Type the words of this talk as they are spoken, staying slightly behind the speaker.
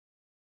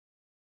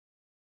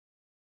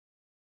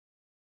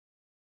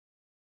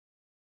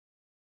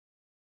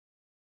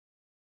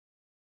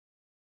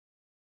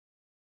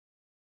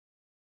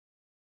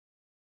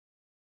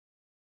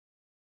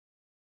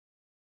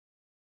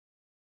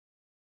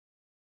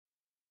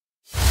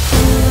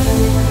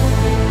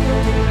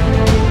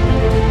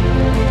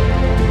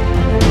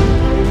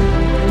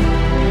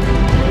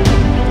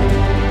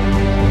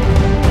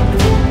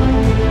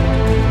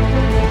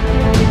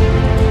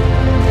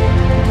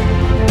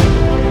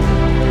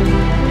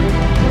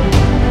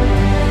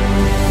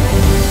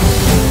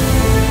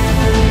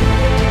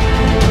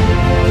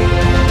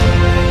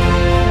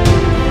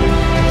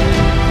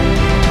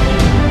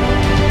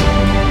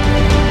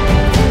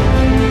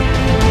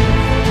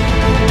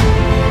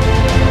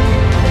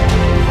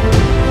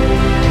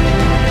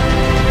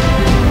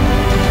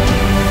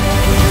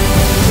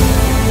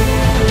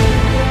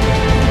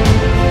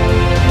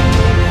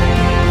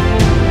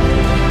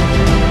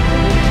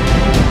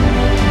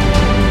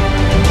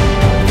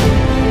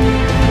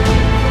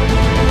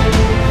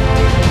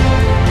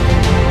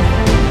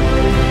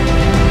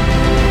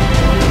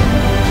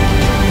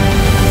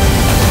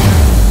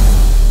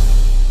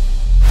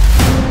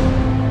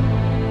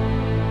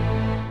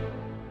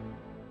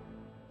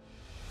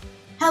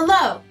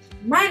Hello,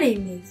 my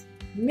name is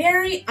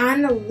Mary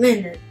Anna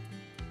Leonard.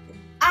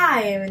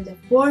 I am in the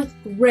 4th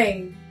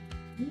grade.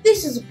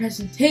 This is a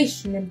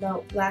presentation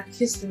about Black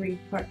history in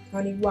Clark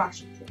County,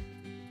 Washington.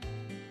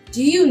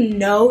 Do you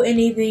know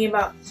anything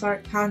about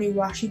Clark County,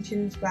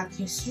 Washington's Black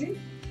history?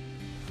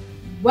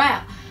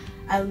 Well,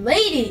 a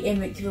lady in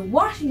Vancouver,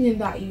 Washington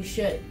thought you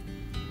should.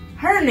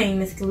 Her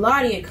name is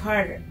Claudia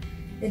Carter,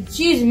 and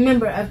she's a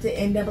member of the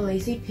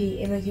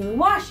NAACP in Vancouver,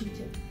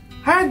 Washington.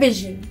 Her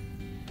vision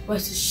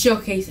was to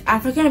showcase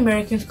African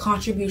Americans'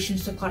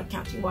 contributions to Clark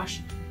County,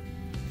 Washington.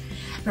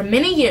 For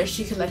many years,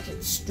 she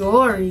collected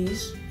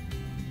stories,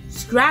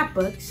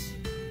 scrapbooks,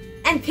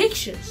 and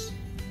pictures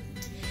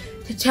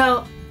to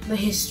tell the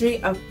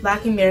history of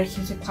Black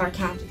Americans in Clark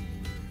County.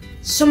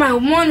 So my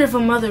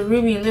wonderful mother,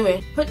 Ruby and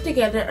Lewis, put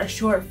together a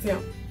short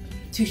film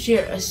to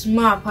share a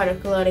small part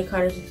of Claudia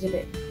Carter's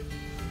exhibit.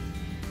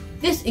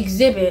 This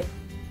exhibit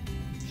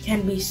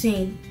can be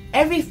seen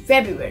every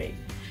February,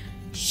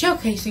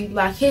 showcasing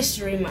Black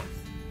History Month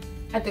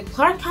at the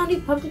Clark County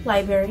Public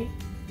Library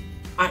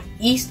on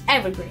East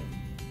Evergreen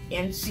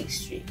and C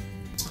Street.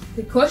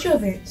 The cultural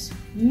events,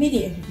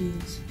 media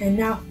interviews, and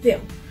now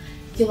film,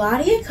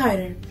 Claudia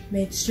Carter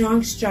made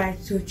strong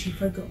strides to achieve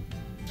her goal.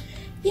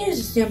 Here's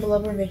a sample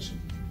of her vision.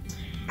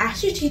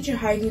 Ask your teacher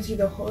how you can see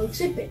the whole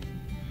exhibit.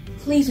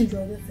 Please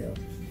enjoy the film.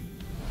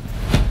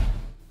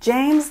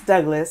 James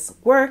Douglas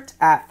worked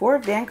at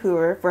Fort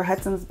Vancouver for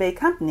Hudson's Bay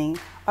Company,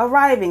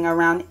 arriving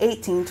around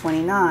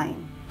 1829.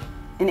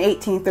 In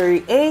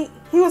 1838,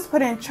 he was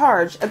put in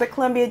charge of the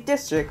Columbia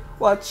District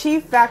while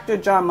Chief Factor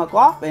John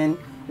McLaughlin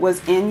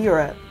was in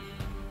Europe.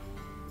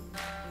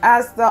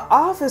 As the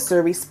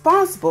officer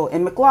responsible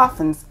in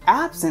McLaughlin's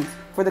absence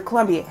for the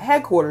Columbia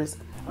headquarters,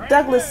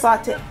 Douglas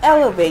sought to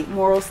elevate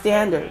moral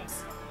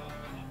standards.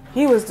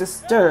 He was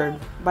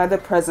disturbed by the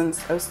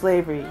presence of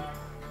slavery.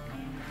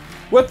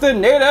 With the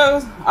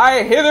natives,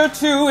 I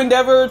hitherto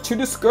endeavor to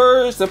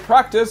discourage the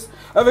practice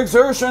of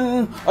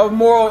exertion of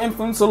moral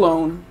influence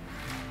alone.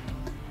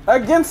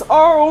 Against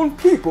our own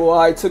people,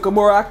 I took a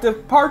more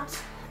active part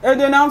and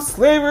denounced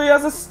slavery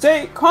as a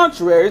state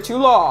contrary to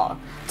law,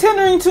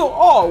 tendering to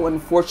all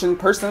unfortunate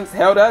persons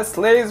held as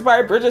slaves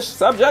by British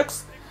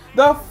subjects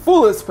the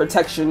fullest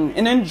protection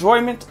and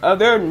enjoyment of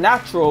their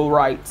natural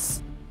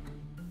rights.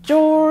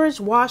 George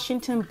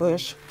Washington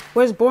Bush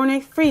was born a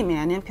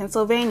freeman in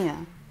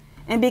Pennsylvania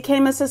and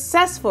became a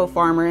successful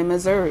farmer in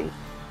Missouri.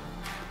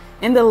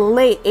 In the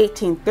late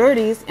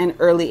 1830s and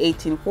early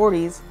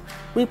 1840s,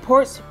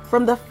 reports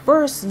from the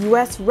first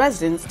U.S.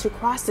 residents to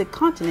cross the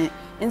continent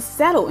and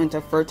settle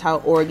into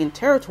fertile Oregon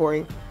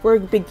territory were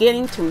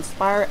beginning to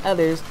inspire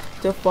others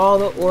to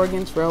follow the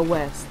Oregon Trail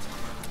west.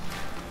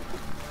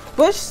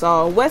 Bush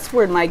saw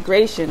westward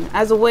migration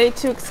as a way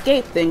to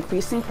escape the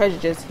increasing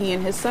prejudice he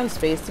and his sons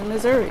faced in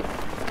Missouri.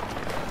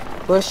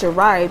 Bush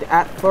arrived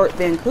at Fort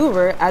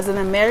Vancouver as an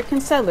American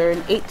settler in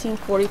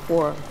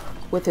 1844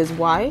 with his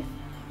wife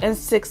and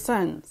 6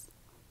 sons.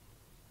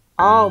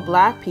 All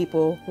Black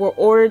people were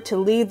ordered to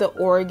leave the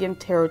Oregon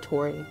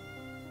Territory.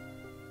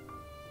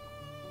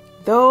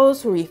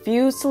 Those who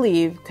refused to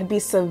leave could be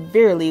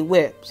severely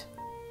whipped.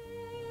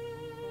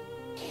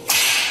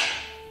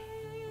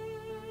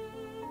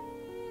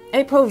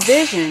 A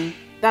provision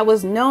that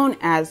was known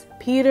as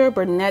Peter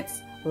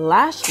Burnett's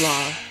Lash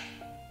Law,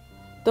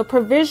 the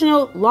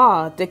provisional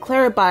law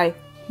declared by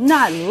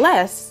not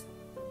less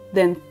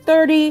than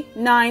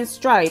 39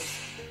 stripes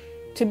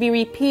to be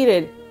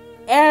repeated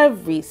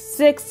every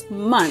 6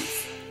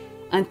 months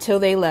until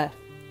they left.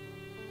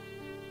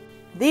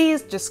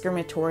 These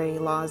discriminatory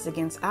laws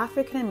against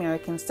African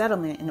American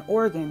settlement in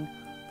Oregon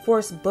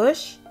forced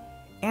Bush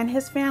and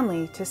his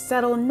family to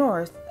settle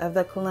north of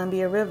the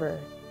Columbia River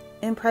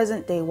in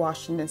present-day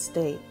Washington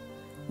state,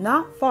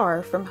 not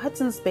far from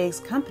Hudson's Bay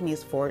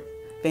Company's Fort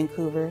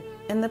Vancouver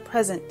in the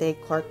present-day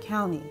Clark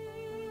County.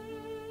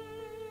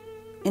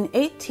 In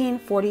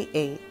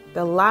 1848,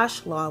 the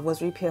Lash Law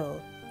was repealed,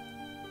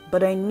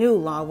 but a new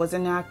law was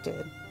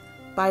enacted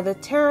by the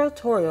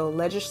territorial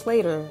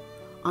legislature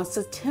on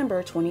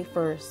September 21,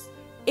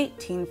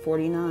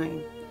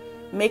 1849,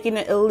 making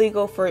it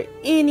illegal for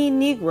any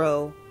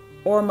Negro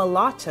or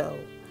mulatto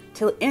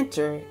to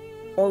enter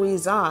or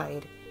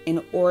reside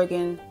in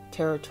Oregon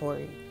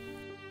Territory.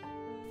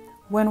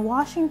 When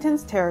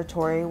Washington's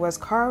territory was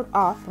carved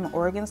off from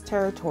Oregon's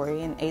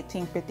territory in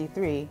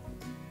 1853,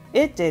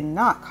 it did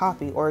not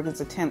copy Oregon's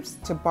attempts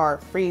to bar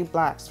free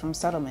Blacks from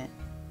settlement.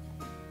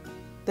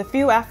 The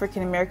few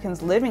African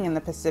Americans living in the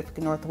Pacific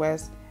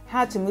Northwest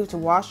had to move to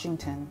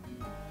Washington.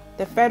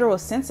 The federal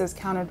census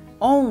counted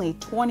only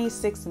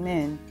 26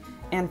 men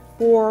and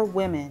 4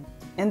 women.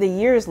 In the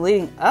years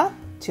leading up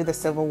to the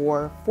Civil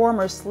War,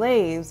 former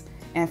slaves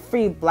and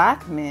free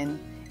Black men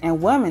and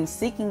women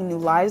seeking new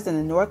lives in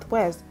the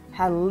Northwest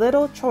had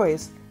little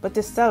choice but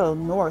to settle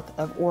north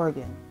of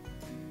Oregon.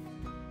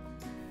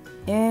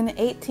 In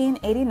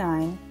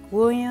 1889,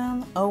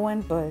 William Owen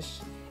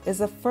Bush is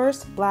the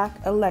first Black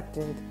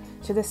elected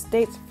to the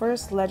state's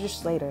first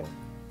legislature.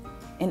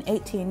 In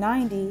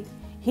 1890,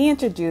 he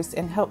introduced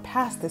and helped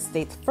pass the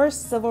state's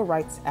first Civil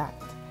Rights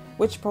Act,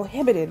 which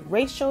prohibited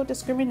racial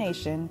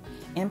discrimination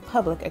in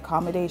public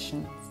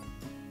accommodations.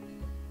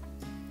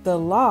 The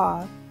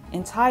law,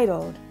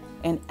 entitled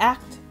An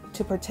Act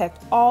to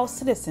Protect All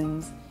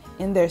Citizens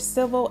in Their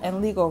Civil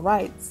and Legal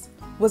Rights,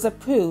 was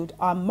approved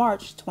on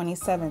March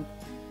 27,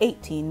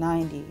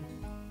 1890.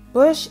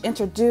 Bush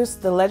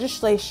introduced the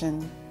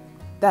legislation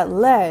that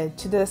led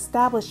to the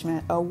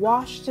establishment of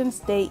Washington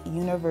State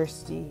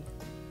University.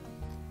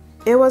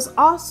 It was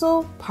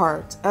also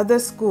part of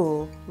the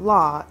school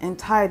law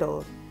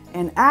entitled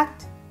An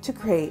Act to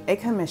Create a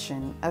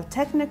Commission of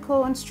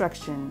Technical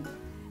Instruction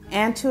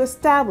and to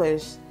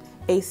establish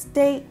a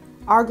state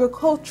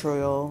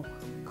agricultural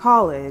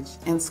college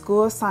and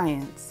school of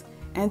science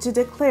and to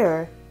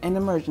declare an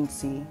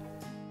emergency.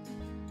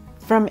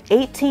 From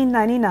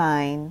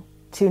 1899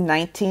 to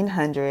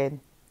 1900,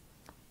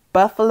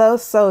 Buffalo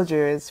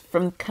soldiers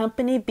from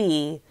Company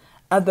B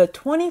of the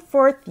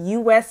 24th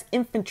U.S.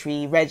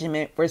 Infantry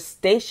Regiment were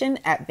stationed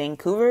at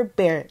Vancouver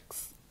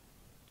Barracks.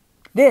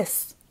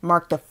 This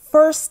marked the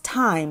first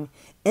time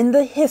in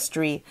the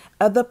history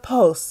of the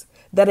post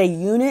that a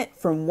unit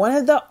from one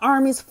of the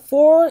Army's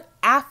 4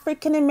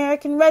 African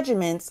American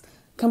regiments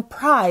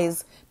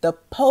comprised the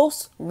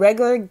post's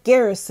regular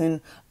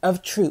garrison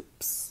of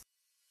troops.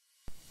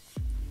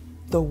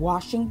 The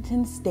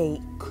Washington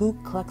State Ku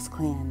Klux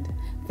Klan,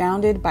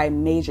 founded by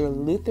Major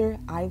Luther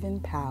Ivan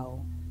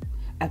Powell,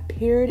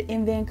 appeared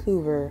in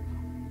Vancouver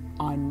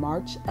on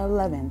March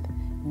 11,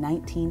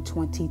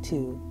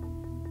 1922,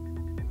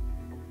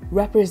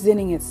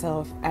 representing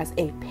itself as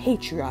a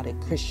patriotic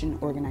Christian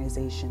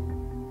organization.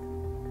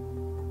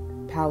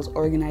 Powell's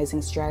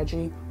organizing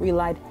strategy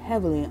relied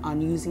heavily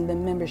on using the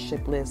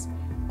membership list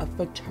of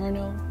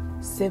fraternal,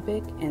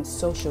 civic, and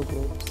social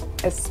groups,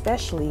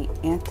 especially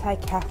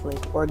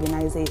anti-Catholic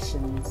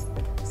organizations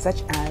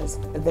such as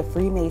the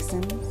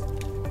Freemasons,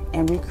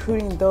 and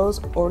recruiting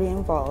those already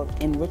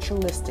involved in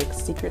ritualistic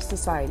secret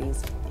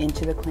societies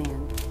into the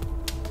Klan.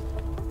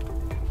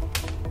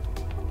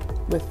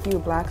 With few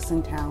blacks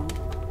in town,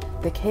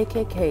 the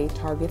KKK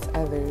targets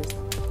others,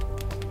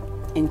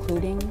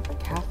 including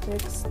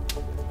Catholics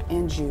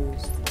and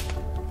Jews.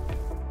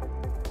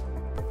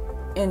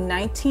 In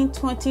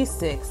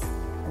 1926,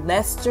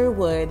 Lester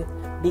Wood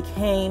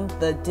became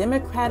the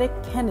Democratic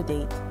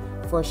candidate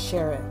for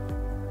sheriff.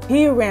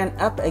 He ran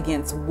up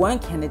against one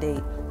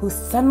candidate who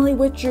suddenly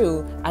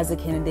withdrew as a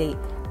candidate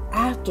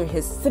after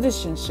his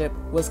citizenship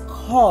was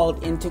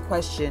called into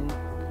question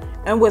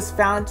and was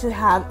found to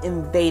have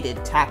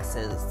evaded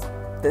taxes.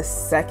 The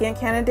second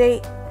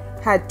candidate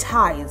had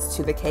ties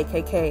to the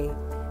KKK,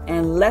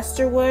 and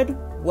Lester Wood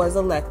was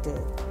elected.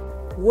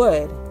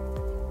 Wood,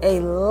 a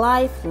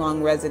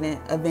lifelong resident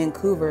of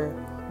Vancouver,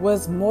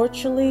 was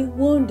mortally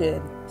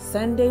wounded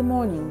Sunday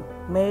morning,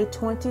 May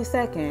 22,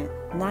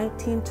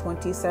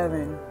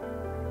 1927,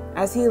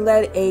 as he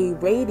led a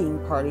raiding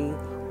party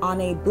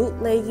on a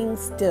bootlegging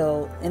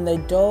still in the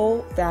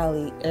Dole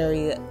Valley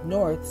area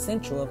north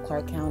central of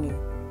Clark County.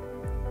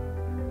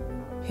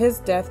 His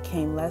death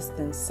came less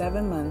than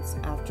 7 months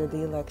after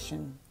the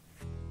election.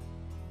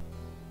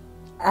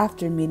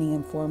 After meeting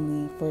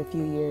informally for a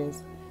few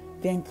years,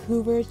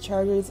 Vancouver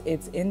charters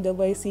its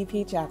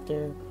NAACP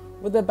chapter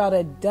with about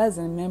a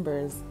dozen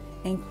members,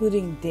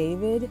 including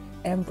David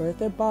and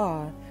Bertha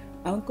Baugh,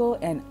 uncle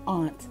and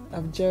aunt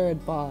of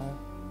Jared Baugh.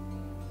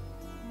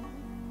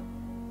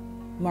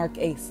 Mark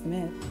A.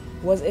 Smith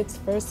was its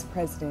first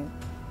president.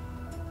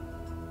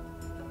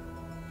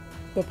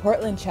 The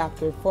Portland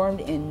chapter formed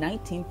in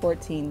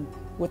 1914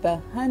 with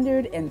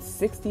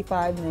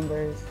 165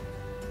 members.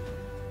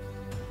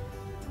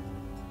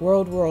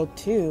 World War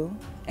II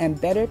and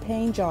better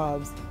paying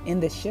jobs in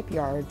the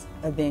shipyards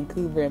of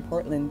Vancouver and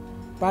Portland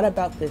brought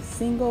about the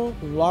single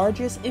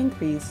largest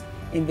increase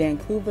in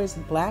Vancouver's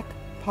black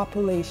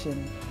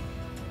population.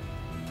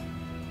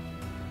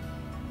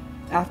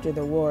 After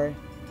the war,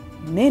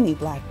 many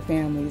black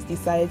families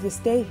decided to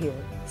stay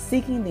here,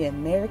 seeking the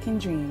American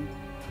dream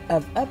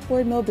of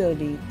upward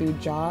mobility through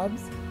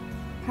jobs,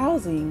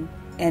 housing,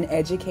 and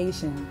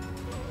education.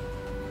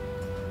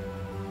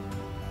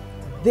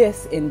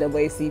 This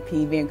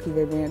NAACP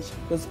Vancouver branch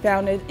was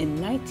founded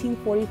in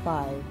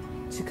 1945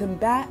 to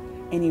combat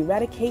and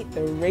eradicate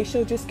the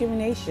racial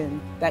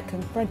discrimination that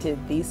confronted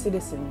these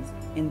citizens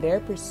in their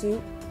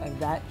pursuit of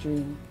that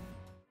dream.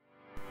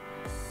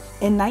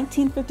 In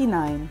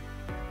 1959,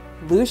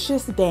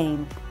 Lucius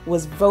Bain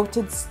was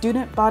voted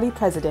student body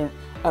president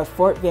of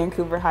Fort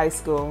Vancouver High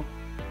School.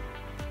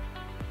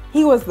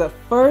 He was the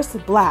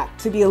first black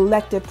to be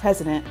elected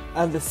president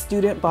of the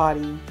student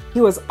body.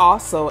 He was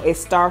also a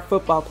star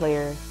football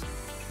player,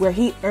 where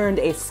he earned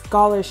a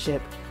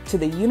scholarship to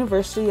the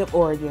University of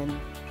Oregon,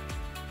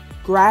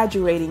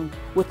 graduating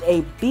with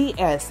a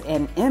BS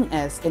and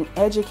MS in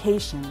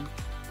education,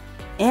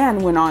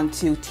 and went on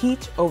to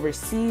teach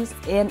overseas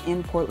and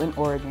in Portland,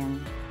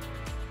 Oregon.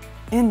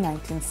 In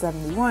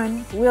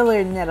 1971,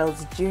 Willard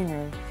Nettles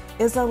Jr.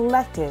 is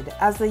elected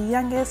as the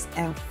youngest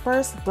and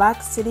first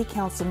black city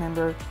council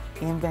member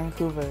in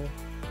Vancouver.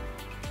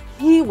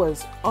 He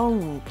was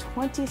only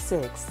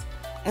 26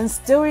 and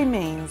still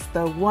remains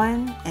the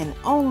one and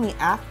only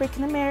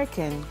African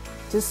American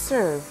to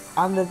serve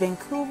on the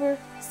Vancouver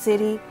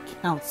City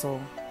Council.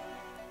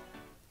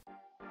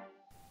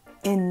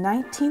 In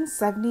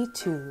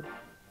 1972,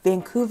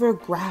 Vancouver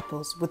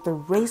grapples with the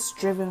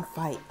race-driven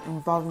fight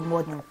involving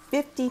more than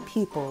 50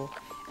 people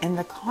and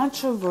the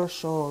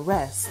controversial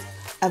arrest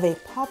of a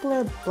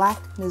popular black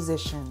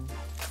musician,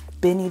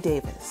 Benny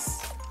Davis.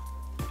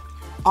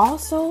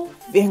 Also,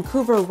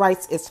 Vancouver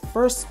writes its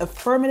first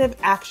affirmative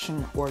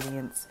action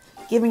ordinance,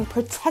 giving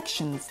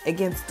protections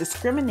against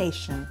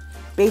discrimination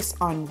based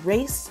on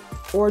race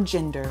or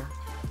gender.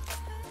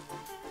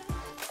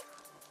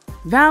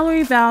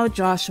 Valerie Val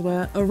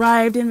Joshua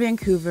arrived in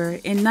Vancouver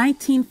in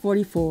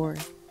 1944.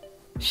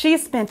 She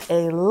spent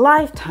a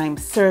lifetime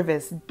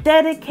service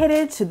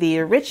dedicated to the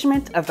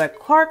enrichment of the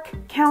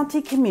Clark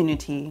County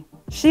community.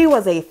 She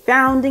was a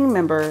founding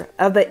member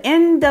of the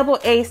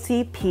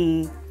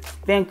NAACP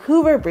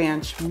Vancouver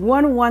Branch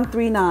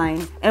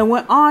 1139 and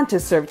went on to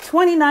serve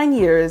 29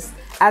 years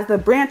as the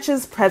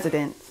branch's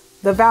president.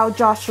 The Val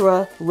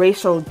Joshua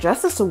Racial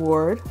Justice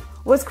Award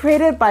was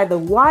created by the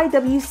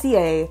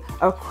YWCA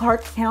of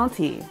Clark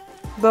County.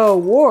 The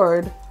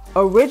award,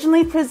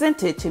 originally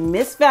presented to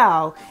Miss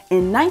Val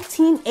in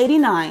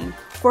 1989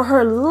 for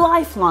her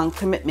lifelong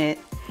commitment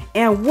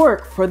and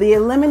work for the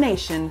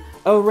elimination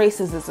of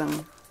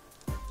racism.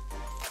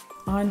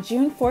 On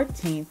June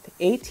 14,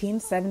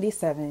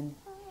 1877,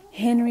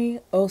 Henry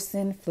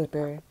Olsen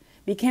Flipper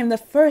became the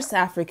first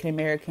African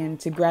American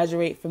to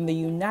graduate from the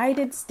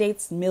United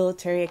States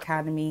Military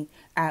Academy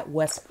at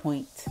West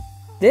Point.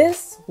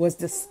 This was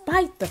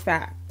despite the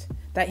fact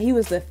that he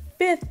was the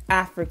fifth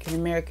African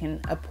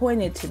American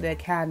appointed to the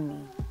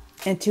Academy.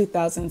 In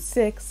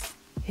 2006,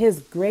 his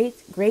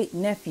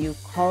great-great-nephew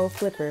Carl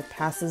Flipper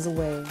passes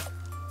away.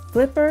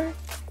 Flipper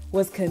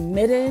was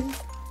committed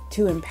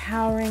to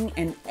empowering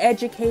and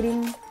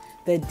educating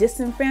the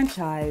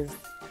disenfranchised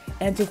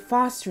and to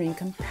fostering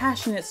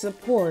compassionate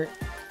support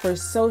for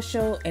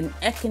social and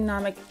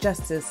economic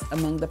justice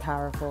among the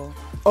powerful.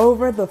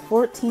 Over the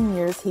 14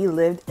 years he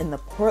lived in the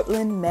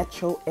Portland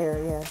metro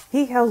area,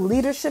 he held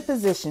leadership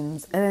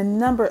positions in a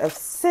number of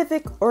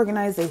civic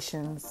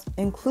organizations,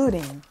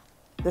 including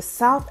the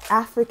South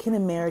African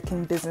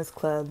American Business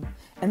Club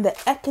and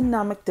the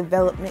Economic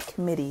Development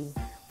Committee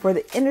for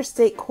the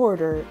Interstate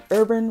Corridor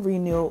Urban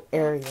Renewal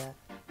Area.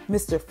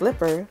 Mr.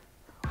 Flipper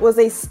was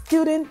a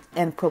student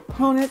and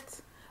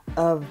proponent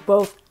of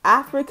both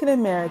African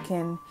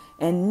American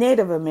and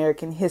Native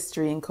American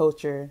history and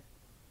culture,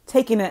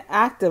 taking an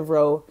active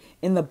role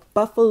in the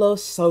Buffalo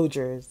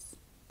Soldiers,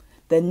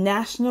 the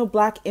National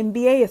Black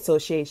NBA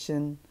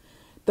Association,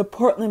 the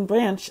Portland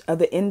branch of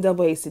the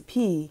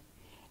NAACP,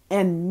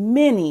 and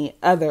many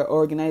other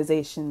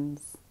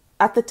organizations.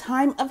 At the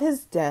time of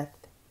his death,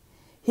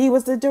 he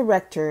was the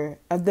director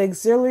of the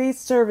Auxiliary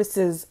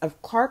Services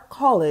of Clark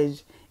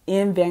College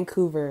in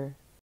Vancouver.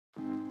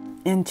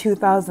 In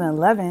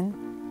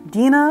 2011,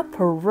 Dina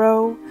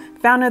Perot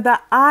founded the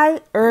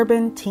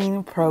iUrban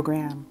Teen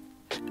Program,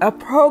 a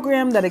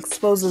program that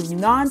exposes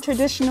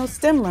non-traditional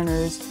STEM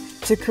learners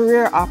to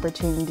career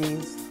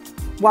opportunities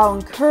while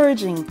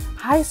encouraging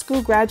high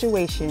school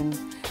graduation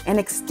and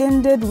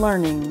extended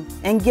learning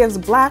and gives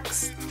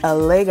Blacks a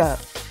leg up.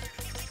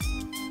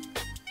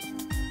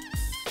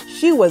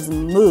 She was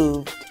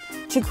moved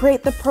to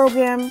create the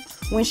program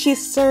when she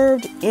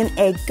served in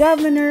a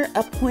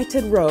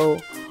governor-appointed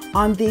role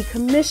on the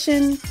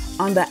Commission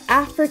on the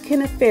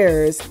African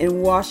Affairs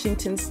in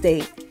Washington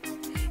State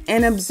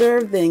and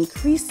observed the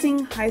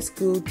increasing high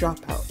school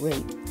dropout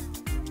rate.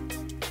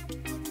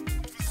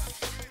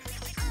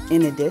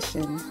 In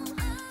addition,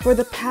 for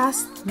the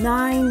past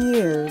 9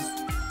 years,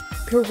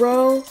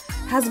 Perot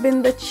has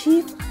been the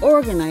chief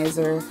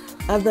organizer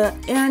of the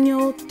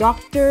annual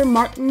Dr.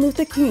 Martin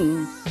Luther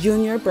King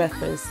Jr.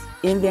 Breakfast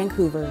in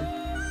Vancouver.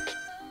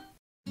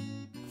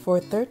 For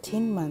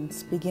 13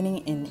 months beginning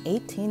in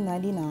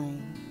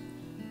 1899,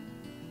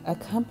 a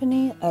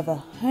company of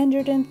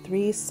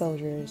 103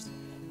 soldiers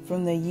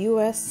from the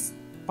U.S.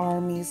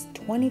 Army's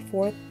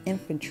 24th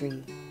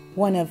Infantry,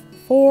 one of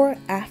 4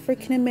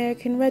 African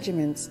American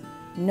regiments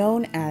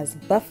known as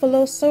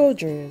Buffalo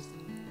Soldiers,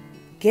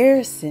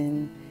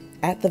 garrisoned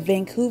at the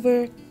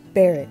Vancouver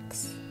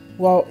Barracks.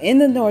 While in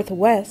the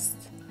Northwest,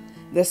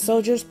 the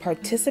soldiers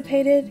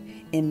participated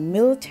in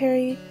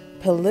military,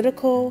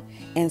 political,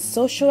 and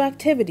social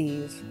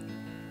activities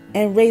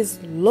and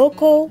raised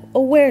local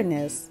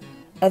awareness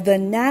of the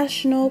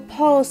national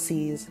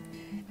policies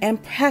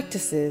and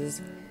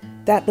practices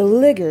that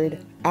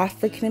beleaguered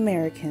African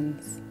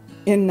Americans.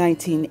 In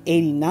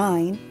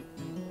 1989,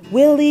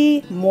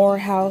 Willie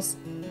Morehouse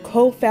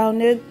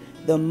co-founded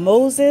the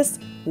Moses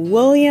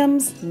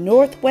Williams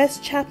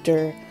Northwest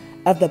chapter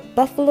of the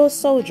Buffalo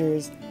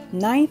Soldiers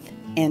 9th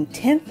and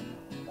 10th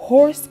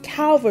Horse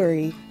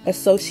Cavalry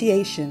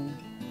Association.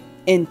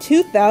 In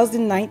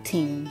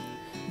 2019,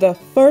 the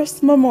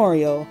first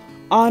memorial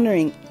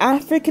honoring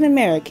African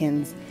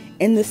Americans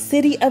in the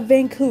city of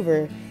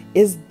Vancouver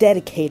is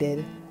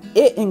dedicated.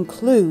 It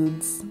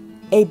includes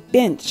a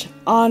bench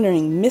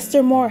honoring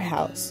Mr.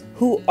 Morehouse,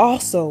 who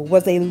also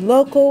was a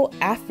local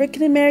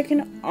African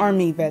American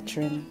Army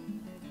veteran.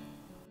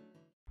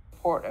 The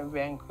Port of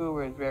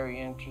Vancouver is very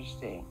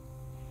interesting,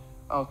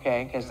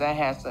 okay, because that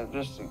has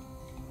just a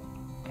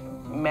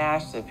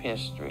massive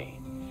history,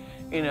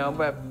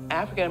 but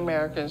African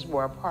Americans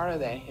were a part of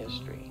that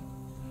history,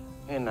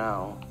 and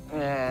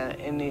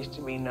it needs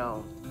to be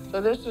known.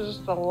 So this is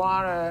just a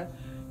lot of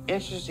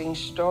interesting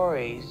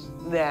stories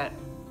that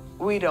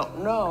we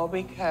don't know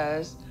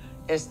because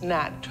it's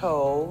not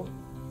told,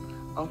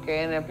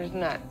 okay? And if it's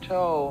not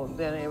told,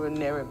 then it would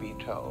never be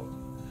told,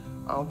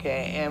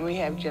 okay? And we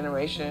have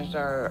generations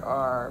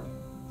are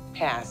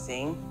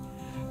passing,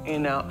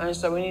 and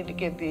so we need to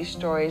get these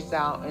stories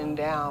out and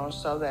down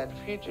so that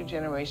future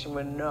generation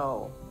would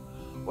know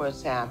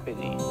what's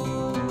happening.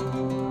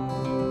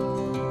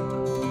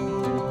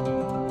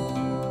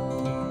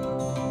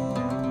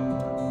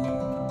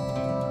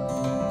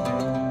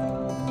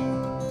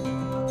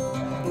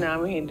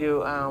 Now we can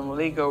do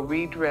legal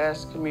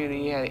redress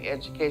community,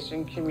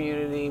 education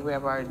community. We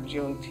have our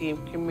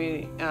Juneteenth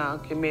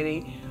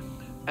committee.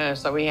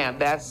 So we have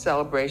that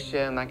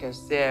celebration. Like I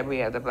said, we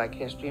have the Black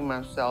History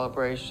Month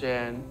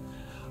celebration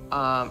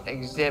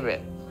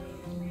exhibit.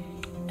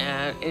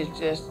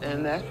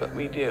 And that's what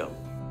we do.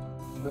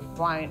 We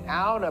find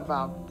out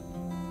about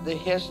the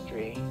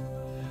history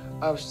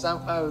of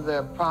some of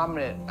the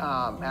prominent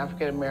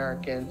African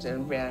Americans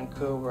in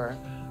Vancouver.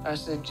 I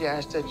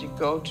suggest that you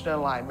go to the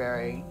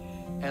library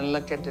and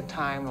look at the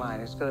timeline.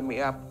 It's going to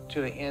be up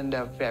to the end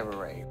of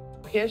February.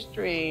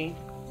 History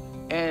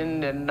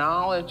and the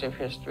knowledge of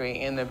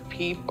history and the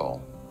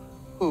people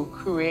who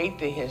create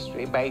the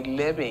history by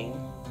living,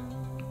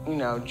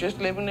 just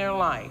living their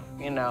life,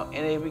 and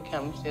it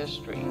becomes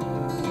history.